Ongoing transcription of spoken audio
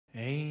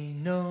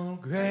Ain't no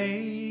grave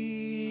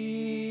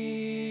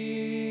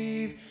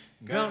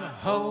gonna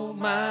hold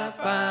my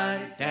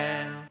body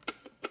down.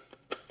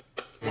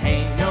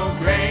 Ain't no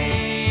grave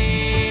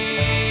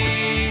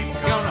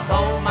gonna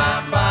hold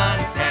my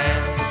body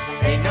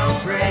down. Ain't no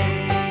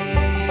grave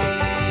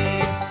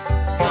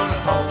gonna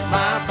hold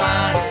my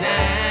body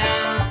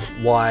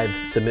down. Wives,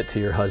 submit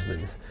to your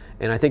husbands.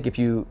 And I think if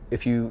you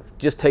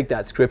just take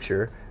that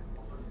scripture,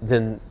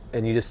 then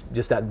and you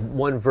just that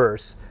one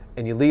verse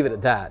and you leave it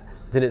at that,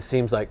 then it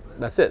seems like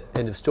that's it,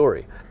 end of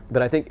story.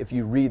 But I think if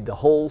you read the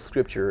whole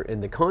scripture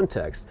in the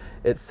context,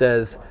 it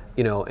says,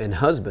 and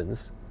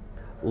husbands,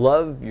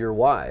 love your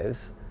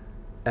wives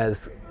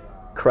as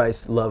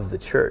Christ loved the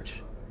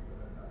church.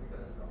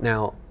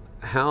 Now,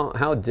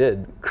 how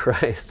did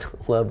Christ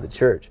love the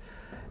church?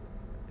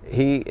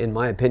 He, in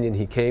my opinion,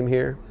 he came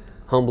here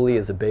humbly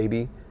as a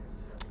baby,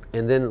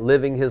 and then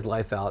living his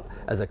life out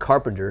as a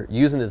carpenter,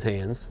 using his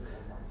hands,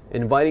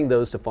 inviting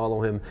those to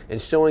follow him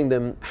and showing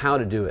them how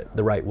to do it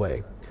the right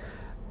way.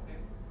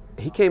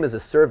 He came as a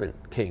servant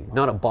king,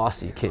 not a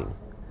bossy king.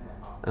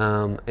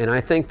 And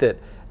I think that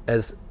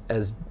as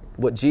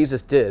what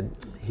Jesus did,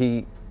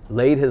 he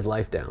laid his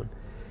life down.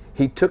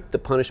 He took the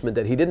punishment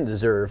that he didn't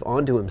deserve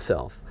onto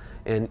himself.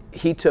 And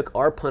he took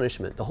our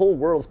punishment, the whole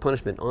world's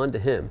punishment, onto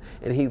him.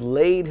 And he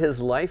laid his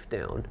life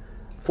down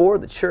for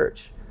the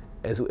church.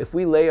 As if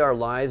we lay our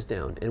lives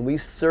down and we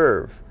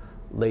serve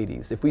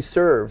ladies, if we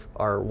serve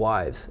our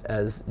wives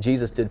as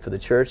Jesus did for the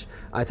church,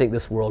 I think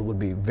this world would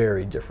be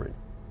very different.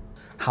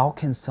 How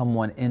can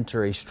someone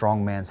enter a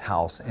strong man's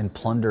house and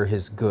plunder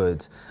his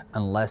goods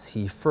unless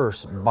he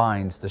first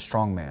binds the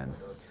strong man?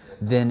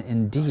 Then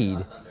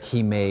indeed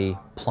he may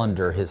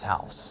plunder his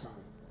house.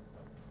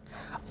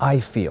 I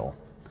feel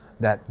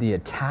that the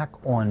attack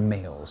on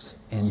males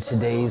in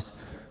today's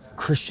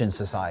Christian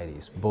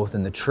societies, both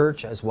in the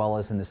church as well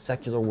as in the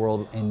secular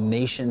world, in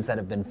nations that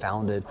have been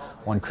founded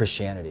on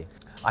Christianity,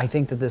 I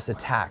think that this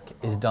attack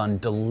is done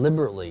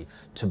deliberately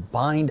to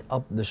bind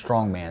up the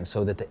strong man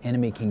so that the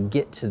enemy can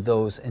get to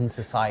those in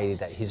society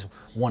that he's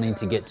wanting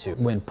to get to.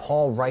 When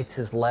Paul writes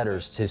his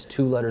letters, his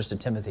 2 letters to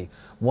Timothy,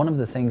 one of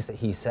the things that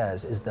he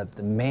says is that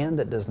the man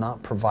that does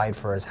not provide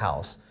for his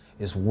house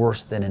is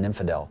worse than an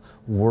infidel,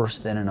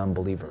 worse than an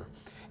unbeliever.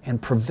 And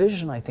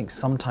provision, I think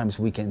sometimes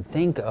we can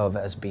think of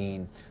as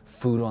being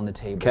food on the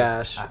table.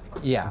 Cash,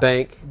 yeah,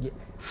 bank,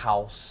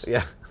 house.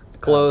 Yeah,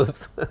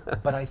 clothes.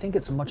 But I think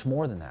it's much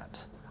more than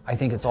that. I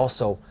think it's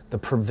also the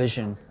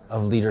provision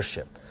of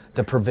leadership,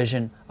 the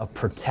provision of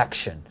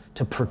protection,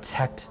 to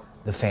protect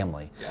the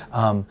family.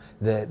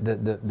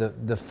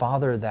 The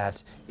father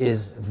that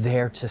is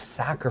there to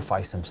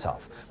sacrifice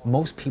himself.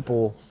 Most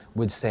people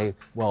would say,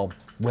 well,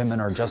 women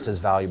are just as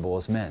valuable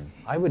as men.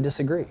 I would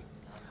disagree.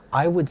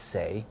 I would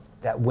say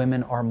that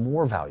women are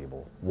more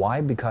valuable.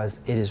 Why? Because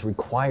it is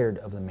required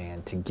of the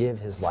man to give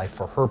his life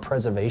for her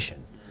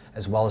preservation,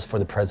 as well as for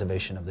the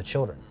preservation of the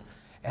children.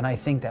 And I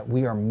think that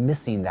we are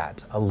missing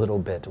that a little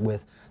bit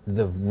with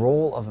the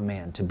role of a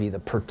man to be the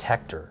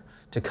protector,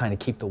 to kind of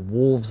keep the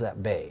wolves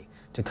at bay,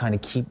 to kind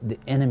of keep the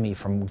enemy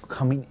from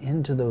coming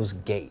into those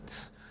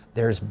gates.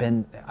 There's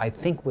been, I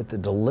think with the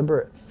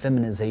deliberate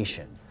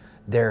feminization,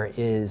 there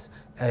is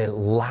a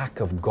lack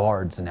of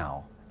guards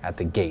now at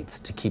the gates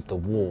to keep the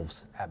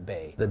wolves at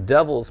bay. The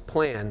devil's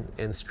plan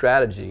and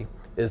strategy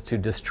is to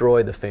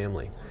destroy the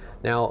family.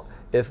 Now,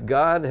 if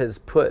God has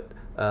put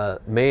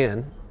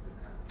man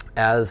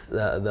as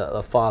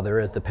the father,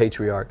 as the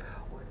patriarch,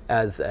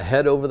 as a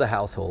head over the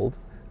household,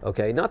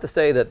 okay, not to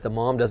say that the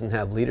mom doesn't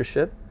have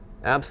leadership,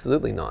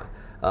 absolutely not.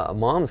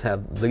 Moms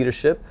have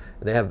leadership,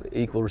 they have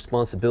equal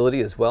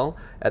responsibility as well,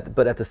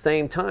 but at the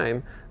same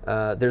time,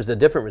 there's a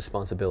different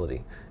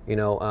responsibility.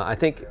 I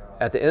think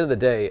at the end of the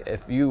day,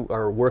 if you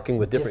are working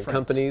with different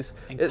companies,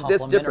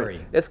 it's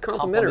different. It's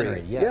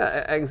complementary.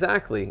 Yes. Yeah,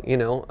 exactly.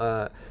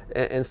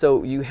 And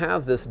so you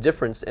have this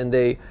difference,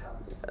 and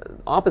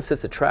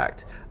opposites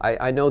attract.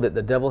 I know that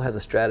the devil has a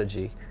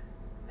strategy.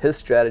 His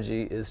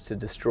strategy is to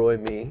destroy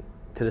me,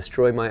 to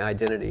destroy my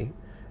identity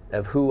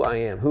of who I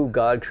am, who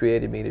God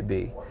created me to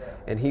be.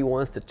 And he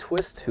wants to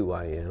twist who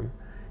I am.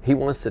 He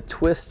wants to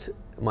twist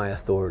my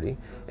authority.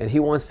 And he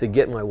wants to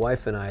get my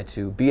wife and I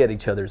to be at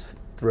each other's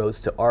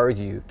throats, to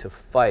argue, to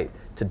fight,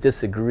 to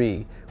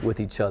disagree with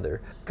each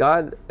other.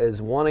 God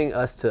is wanting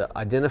us to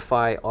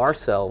identify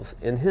ourselves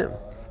in him.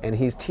 And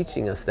he's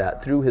teaching us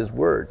that through his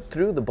word,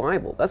 through the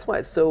Bible. That's why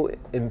it's so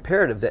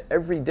imperative that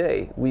every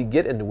day we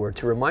get into word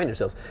to remind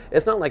ourselves.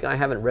 It's not like I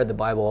haven't read the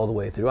Bible all the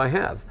way through. I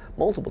have,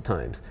 multiple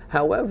times.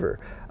 However,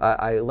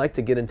 I like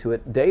to get into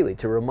it daily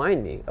to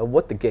remind me of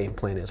what the game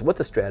plan is, what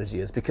the strategy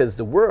is, because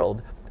the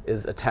world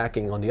is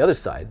attacking on the other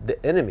side.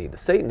 The enemy, the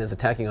Satan, is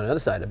attacking on the other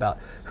side about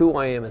who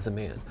I am as a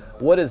man.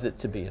 What is it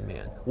to be a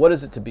man? What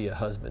is it to be a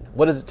husband?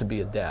 What is it to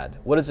be a dad?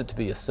 What is it to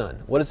be a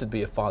son? What is it to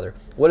be a father?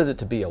 What is it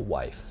to be a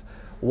wife?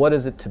 What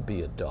is it to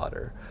be a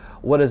daughter?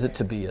 What is it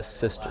to be a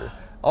sister?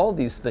 All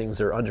these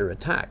things are under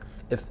attack.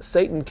 If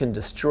Satan can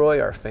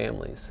destroy our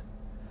families,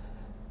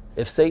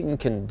 if Satan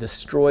can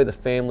destroy the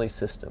family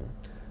system,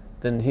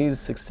 then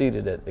he's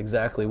succeeded at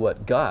exactly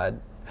what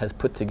God has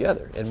put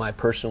together, in my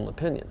personal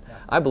opinion.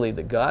 I believe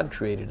that God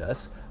created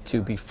us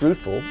to be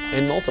fruitful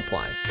and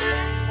multiply.